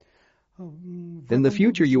In the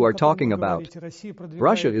future you are talking about,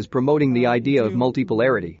 Russia is promoting the idea of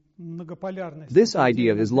multipolarity. This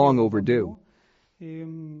idea is long overdue.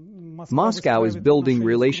 Moscow is building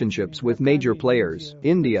relationships with major players,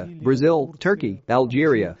 India, Brazil, Turkey,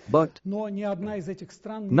 Algeria, but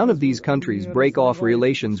none of these countries break off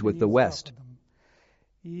relations with the West.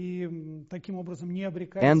 And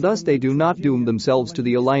thus they do not doom themselves to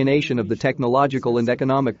the alienation of the technological and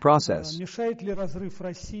economic process.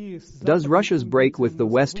 Does Russia's break with the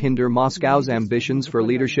West hinder Moscow's ambitions for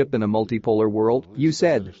leadership in a multipolar world? You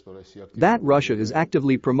said that Russia is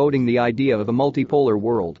actively promoting the idea of a multipolar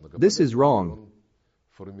world. This is wrong.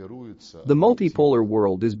 The multipolar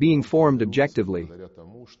world is being formed objectively.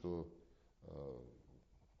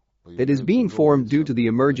 It is being formed due to the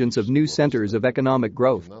emergence of new centers of economic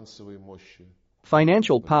growth,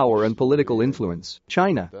 financial power and political influence.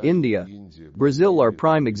 China, India, Brazil are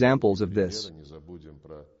prime examples of this.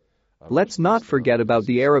 Let's not forget about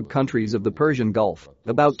the Arab countries of the Persian Gulf,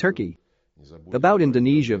 about Turkey, about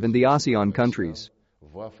Indonesia and the ASEAN countries.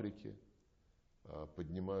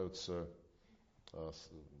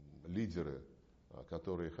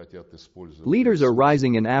 Leaders are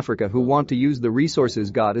rising in Africa who want to use the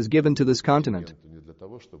resources God has given to this continent,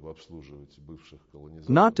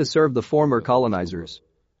 not to serve the former colonizers,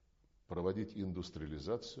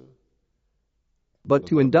 but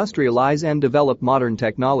to industrialize and develop modern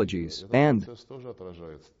technologies, and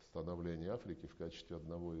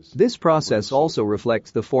this process also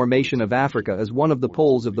reflects the formation of Africa as one of the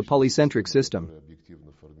poles of the polycentric system,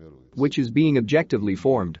 which is being objectively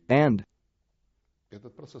formed, and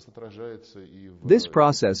this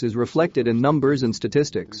process is reflected in numbers and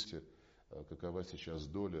statistics.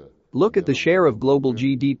 Look at the share of global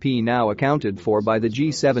GDP now accounted for by the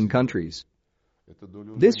G7 countries.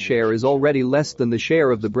 This share is already less than the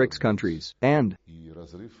share of the BRICS countries, and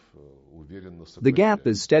the gap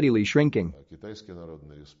is steadily shrinking.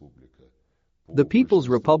 The People's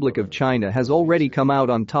Republic of China has already come out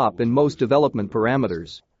on top in most development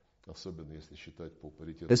parameters,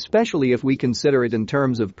 especially if we consider it in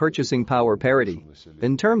terms of purchasing power parity,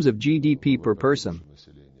 in terms of GDP per person.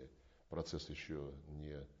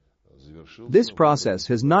 This process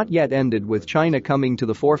has not yet ended with China coming to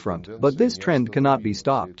the forefront, but this trend cannot be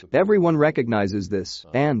stopped. Everyone recognizes this,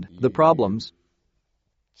 and the problems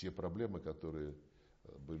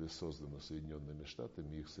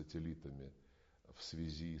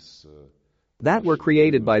that were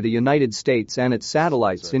created by the United States and its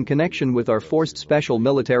satellites in connection with our forced special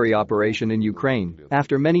military operation in Ukraine,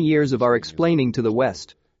 after many years of our explaining to the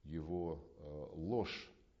West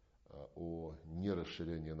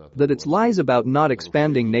that its lies about not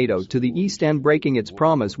expanding NATO to the east and breaking its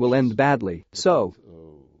promise will end badly. So,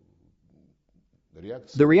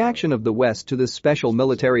 the reaction of the West to this special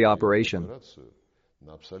military operation,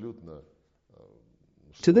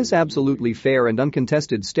 to this absolutely fair and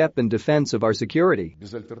uncontested step in defense of our security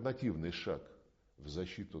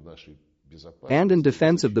and in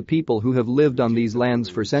defense of the people who have lived on these lands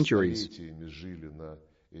for centuries,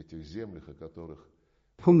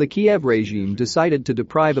 whom the Kiev regime decided to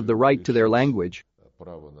deprive of the right to their language,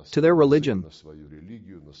 to their religion,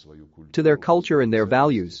 to their culture and their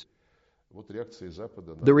values.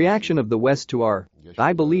 The reaction of the West to our,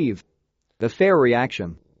 I believe, a fair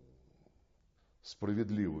reaction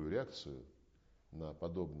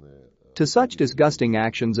to such disgusting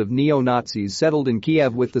actions of neo-Nazis settled in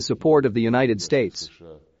Kiev with the support of the United States.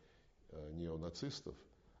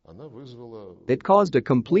 It caused a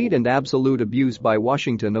complete and absolute abuse by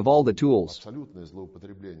Washington of all the tools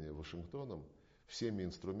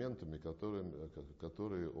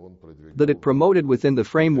that it promoted within the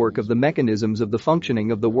framework of the mechanisms of the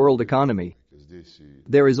functioning of the world economy.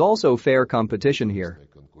 There is also fair competition here.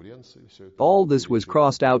 All this was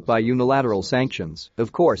crossed out by unilateral sanctions,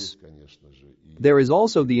 of course. There is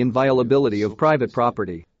also the inviolability of private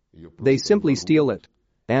property. They simply steal it.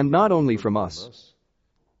 And not only from us,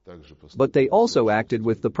 but they also acted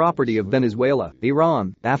with the property of Venezuela,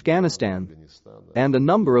 Iran, Afghanistan, and a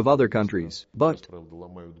number of other countries. But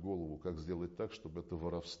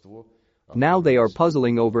now they are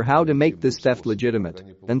puzzling over how to make this theft legitimate,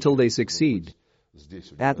 until they succeed.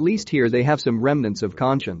 At least here they have some remnants of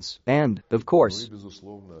conscience, and, of course,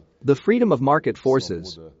 the freedom of market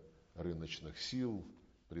forces,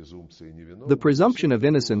 the presumption of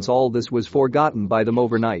innocence. All this was forgotten by them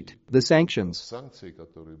overnight. The sanctions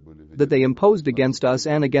that they imposed against us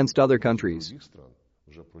and against other countries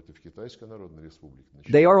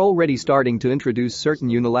They are already starting to introduce certain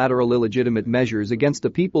unilateral illegitimate measures against the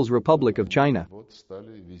People's Republic of China.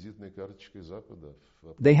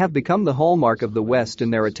 They have become the hallmark of the West in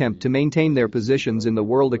their attempt to maintain their positions in the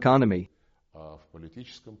world economy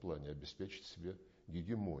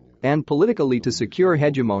and politically to secure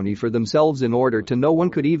hegemony for themselves in order to no one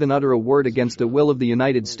could even utter a word against the will of the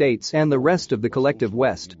United States and the rest of the collective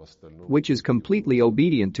West, which is completely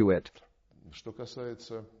obedient to it.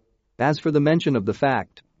 As for the mention of the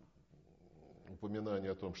fact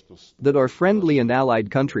that our friendly and allied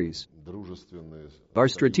countries, our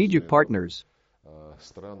strategic partners,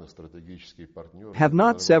 have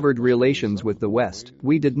not severed relations with the West.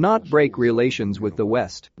 We did not break relations with the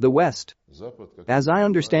West. The West, as I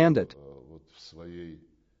understand it,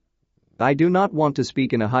 I do not want to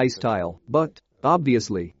speak in a high style, but,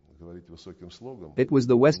 obviously, it was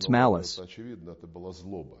the West's malice.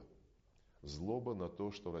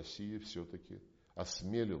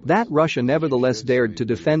 That Russia nevertheless dared to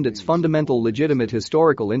defend its fundamental legitimate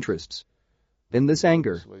historical interests. In this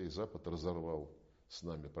anger,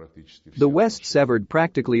 the West severed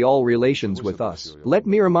practically all relations with us. Let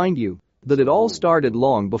me remind you that it all started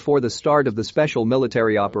long before the start of the special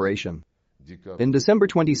military operation. In December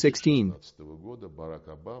 2016,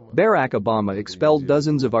 Barack Obama expelled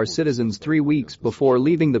dozens of our citizens 3 weeks before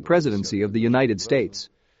leaving the presidency of the United States.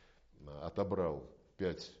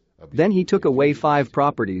 Then he took away 5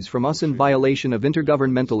 properties from us in violation of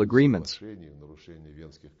intergovernmental agreements,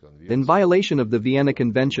 in violation of the Vienna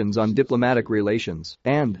Conventions on Diplomatic Relations,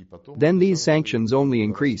 and then these sanctions only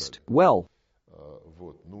increased. Well,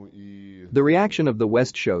 the reaction of the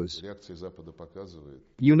West shows.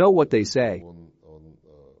 You know what they say.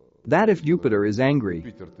 That if Jupiter is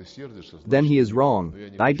angry, then he is wrong.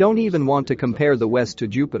 I don't even want to compare the West to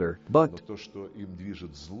Jupiter, but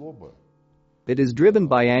it is driven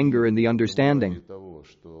by anger and the understanding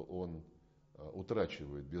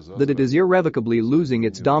that it is irrevocably losing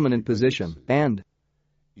its dominant position, and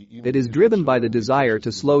it is driven by the desire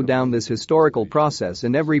to slow down this historical process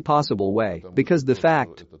in every possible way, because the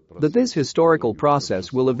fact that this historical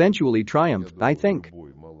process will eventually triumph, I think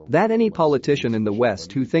that any politician in the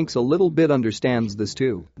West who thinks a little bit understands this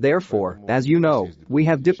too. Therefore, as you know, we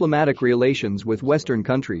have diplomatic relations with Western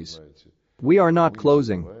countries. We are not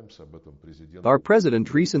closing. Our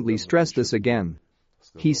president recently stressed this again.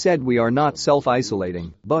 He said we are not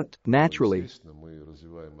self-isolating, but, naturally,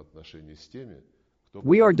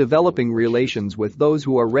 we are developing relations with those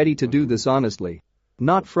who are ready to do this honestly,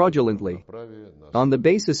 not fraudulently, on the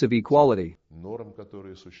basis of equality,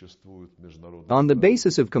 on the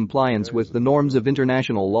basis of compliance with the norms of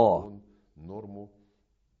international law,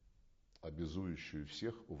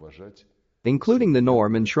 including the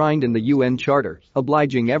norm enshrined in the UN Charter,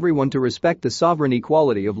 obliging everyone to respect the sovereign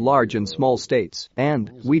equality of large and small states,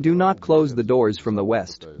 and we do not close the doors from the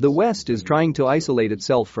West. The West is trying to isolate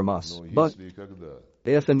itself from us, but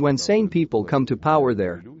if and when sane people come to power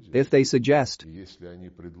there, if they suggest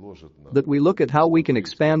that we look at how we can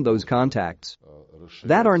expand those contacts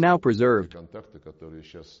that are now preserved,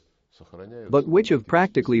 but which have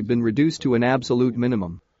practically been reduced to an absolute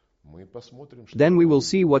minimum, then we will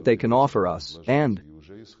see what they can offer us, and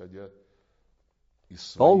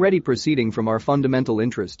already proceeding from our fundamental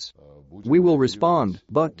interests, we will respond,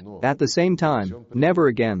 but, at the same time, never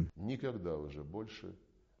again.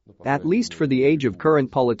 At least for the age of current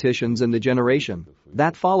politicians and the generation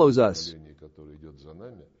that follows us.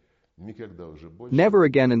 Never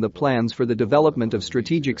again in the plans for the development of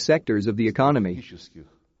strategic sectors of the economy,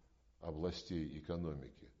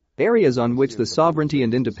 areas on which the sovereignty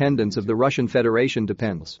and independence of the Russian Federation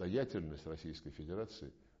depends.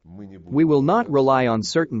 We will not rely on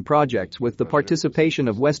certain projects with the participation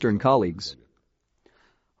of Western colleagues.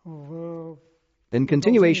 In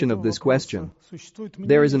continuation of this question,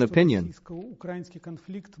 there is an opinion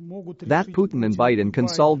that Putin and Biden can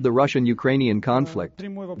solve the Russian-Ukrainian conflict.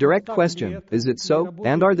 Direct question, is it so?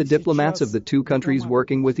 And are the diplomats of the two countries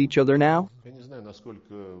working with each other now?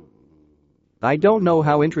 I don't know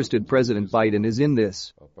how interested President Biden is in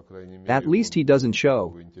this. At least he doesn't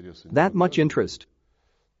show that much interest.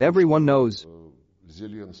 Everyone knows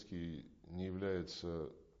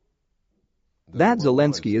that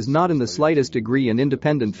Zelensky is not in the slightest degree an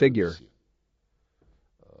independent figure.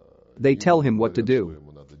 They tell him what to do.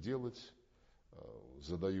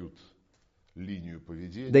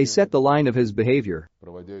 They set the line of his behavior.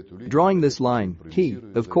 Drawing this line, he,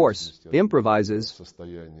 of course, improvises,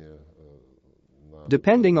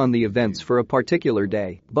 depending on the events for a particular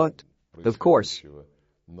day, but, of course,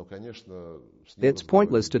 it's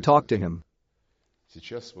pointless to talk to him.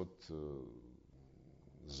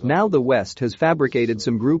 Now the West has fabricated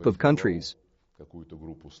some group of countries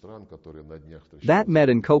that met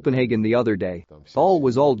in Copenhagen the other day. All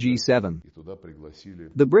was all G7.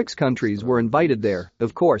 The BRICS countries were invited there,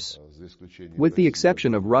 of course, with the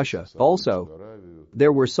exception of Russia. Also,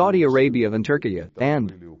 there were Saudi Arabia and Turkey,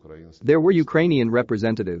 and there were Ukrainian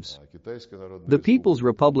representatives. The People's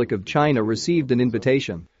Republic of China received an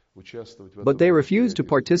invitation, but they refused to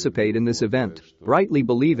participate in this event, rightly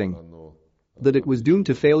believing that it was doomed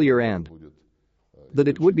to failure and that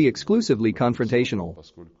it would be exclusively confrontational,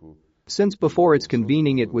 since before its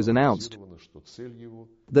convening it was announced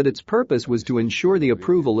that its purpose was to ensure the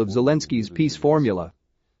approval of Zelensky's peace formula.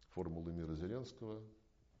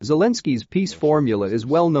 Zelensky's peace formula is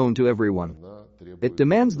well known to everyone. It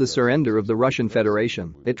demands the surrender of the Russian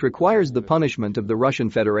Federation, it requires the punishment of the Russian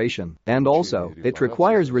Federation, and also, it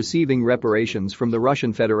requires receiving reparations from the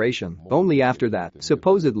Russian Federation. Only after that,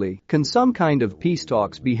 supposedly, can some kind of peace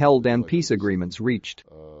talks be held and peace agreements reached.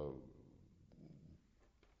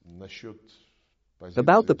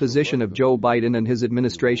 About the position of Joe Biden and his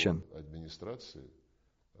administration,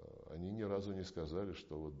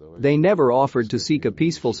 they never offered to seek a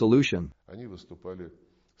peaceful solution.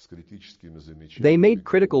 They made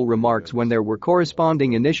critical remarks when there were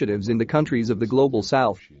corresponding initiatives in the countries of the global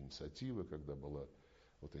south.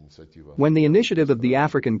 When the initiative of the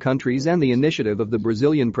African countries and the initiative of the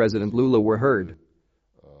Brazilian President Lula were heard.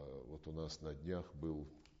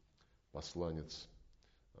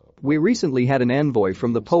 We recently had an envoy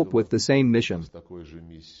from the Pope with the same mission.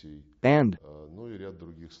 And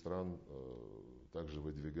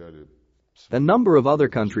a number of other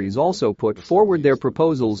countries also put forward their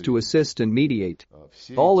proposals to assist and mediate.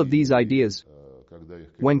 All of these ideas,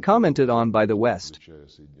 when commented on by the West,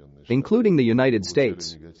 including the United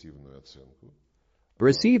States,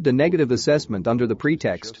 received a negative assessment under the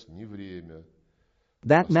pretext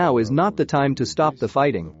that now is not the time to stop the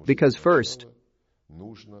fighting, because first,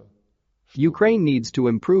 Ukraine needs to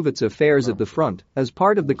improve its affairs at the front as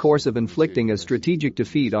part of the course of inflicting a strategic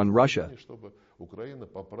defeat on Russia.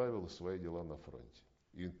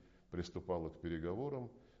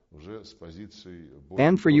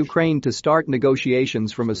 And for Ukraine to start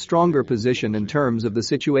negotiations from a stronger position in terms of the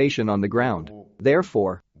situation on the ground.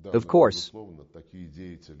 Therefore, of course,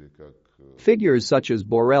 figures such as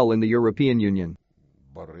Borrell in the European Union,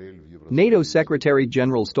 NATO Secretary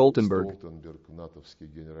General Stoltenberg,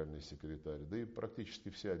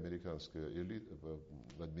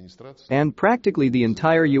 and practically the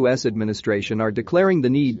entire U.S. administration are declaring the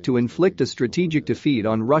need to inflict a strategic defeat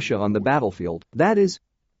on Russia on the battlefield. That is,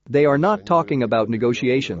 they are not talking about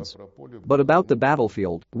negotiations, but about the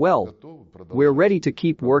battlefield. Well, we're ready to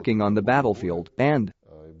keep working on the battlefield, and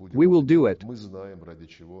we will do it.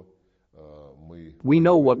 We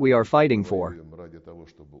know what we are fighting for.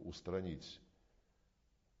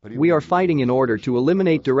 We are fighting in order to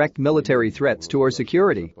eliminate direct military threats to our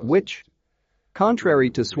security, which, contrary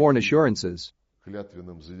to sworn assurances,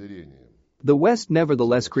 the West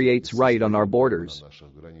nevertheless creates right on our borders,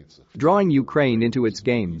 drawing Ukraine into its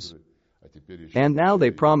games. And now they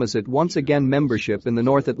promise it once again membership in the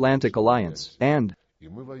North Atlantic Alliance, and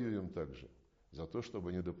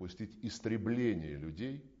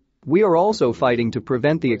we are also fighting to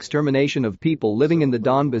prevent the extermination of people living in the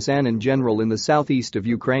Donbas and in general in the southeast of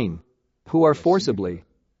Ukraine, who are forcibly,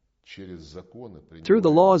 through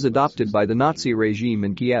the laws adopted by the Nazi regime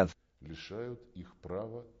in Kiev,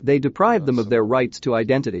 they deprive them of their rights to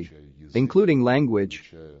identity, including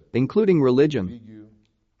language, including religion,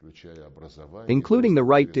 including the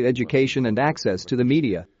right to education and access to the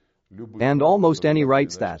media, and almost any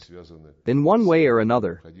rights that, in one way or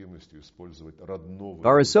another,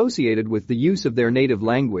 are associated with the use of their native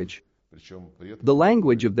language, the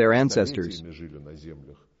language of their ancestors,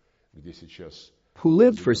 who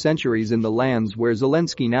lived for centuries in the lands where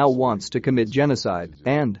Zelensky now wants to commit genocide,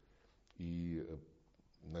 and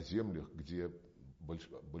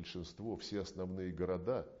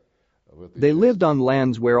they lived on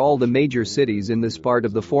lands where all the major cities in this part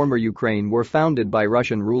of the former Ukraine were founded by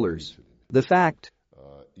Russian rulers. The fact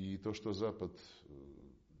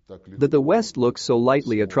that the West looks so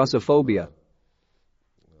lightly at Russophobia,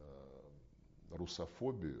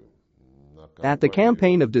 at the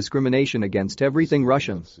campaign of discrimination against everything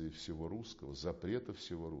Russian,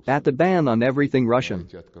 at the ban on everything Russian,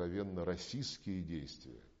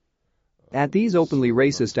 at these openly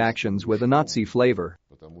racist actions with a Nazi flavor.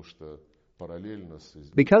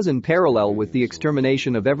 Because in parallel with the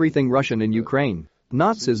extermination of everything Russian in Ukraine,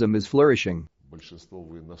 Nazism is flourishing.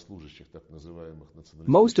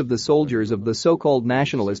 Most of the soldiers of the so-called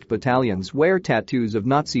nationalist battalions wear tattoos of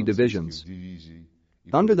Nazi divisions.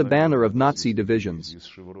 under the banner of Nazi divisions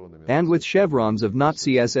and with chevrons of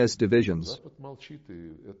Nazi SS divisions.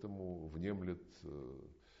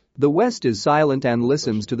 The West is silent and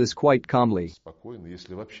listens to this quite calmly,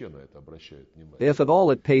 if at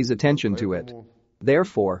all it pays attention to it.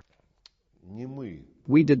 Therefore,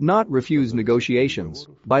 we did not refuse negotiations.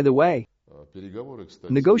 By the way,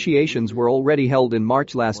 negotiations were already held in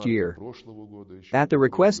March last year at the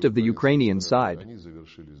request of the Ukrainian side.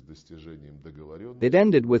 It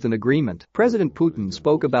ended with an agreement. President Putin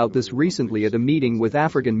spoke about this recently at a meeting with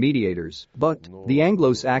African mediators, but the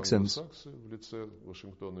Anglo-Saxons,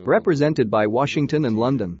 represented by Washington and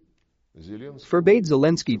London, forbade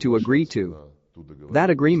Zelensky to agree to that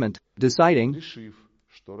agreement, deciding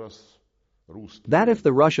that if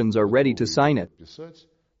the Russians are ready to sign it,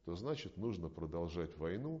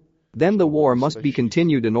 then the war must be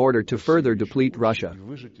continued in order to further deplete Russia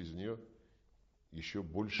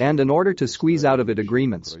and in order to squeeze out of it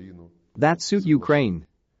agreements that suit Ukraine.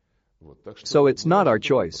 So it's not our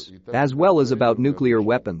choice, as well as about nuclear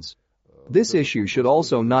weapons. This issue should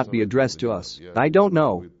also not be addressed to us. I don't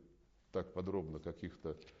know.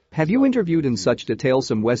 Have you interviewed in such detail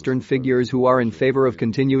some Western figures who are in favor of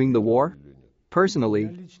continuing the war?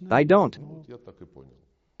 Personally, I don't.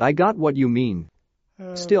 I got what you mean.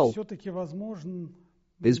 Still,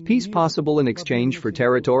 is peace possible in exchange for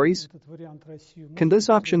territories? Can this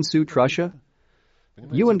option suit Russia?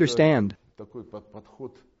 You understand.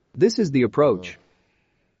 This is the approach.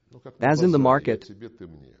 As in the market,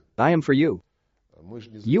 I am for you.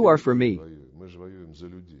 You are for me.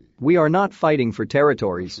 We are not fighting for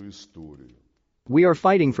territories. We are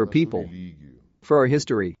fighting for people, for our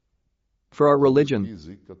history, for our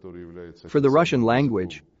religion, for the Russian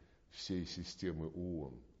language,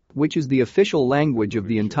 which is the official language of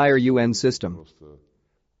the entire UN system,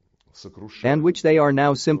 and which they are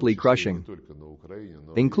now simply crushing,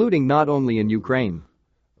 including not only in Ukraine,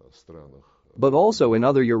 but also in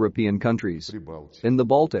other European countries. In the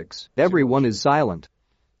Baltics, everyone is silent.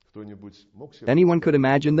 Anyone could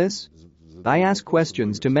imagine this? I ask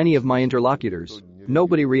questions to many of my interlocutors.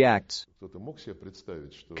 Nobody reacts.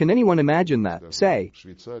 Can anyone imagine that, say,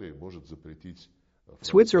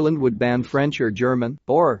 Switzerland would ban French or German,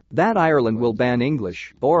 or that Ireland will ban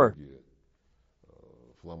English, or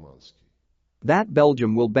that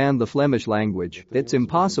Belgium will ban the Flemish language? It's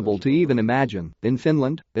impossible to even imagine. In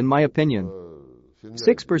Finland, in my opinion,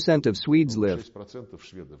 6% of Swedes live,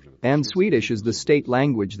 and Swedish is the state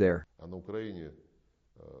language there.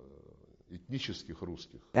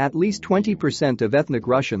 At least 20% of ethnic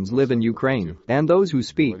Russians live in Ukraine, and those who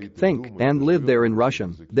speak, think, and live there in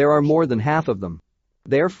Russian, there are more than half of them.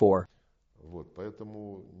 Therefore,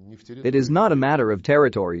 it is not a matter of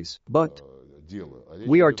territories, but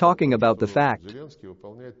we are talking about the fact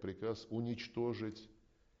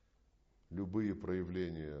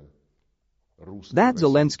that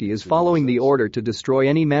Zelensky is following the order to destroy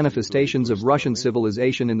any manifestations of Russian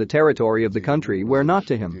civilization in the territory of the country were not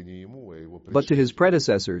to him, but to his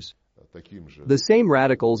predecessors, the same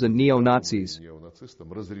radicals and neo-Nazis,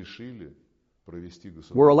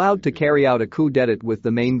 were allowed to carry out a coup d'état with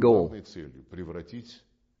the main goal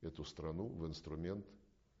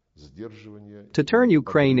to turn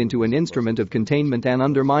Ukraine into an instrument of containment and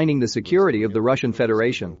undermining the security of the Russian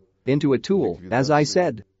Federation, into a tool, as I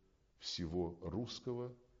said,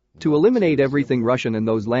 to eliminate everything Russian in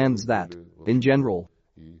those lands that, in general,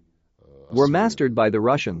 were mastered by the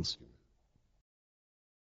Russians.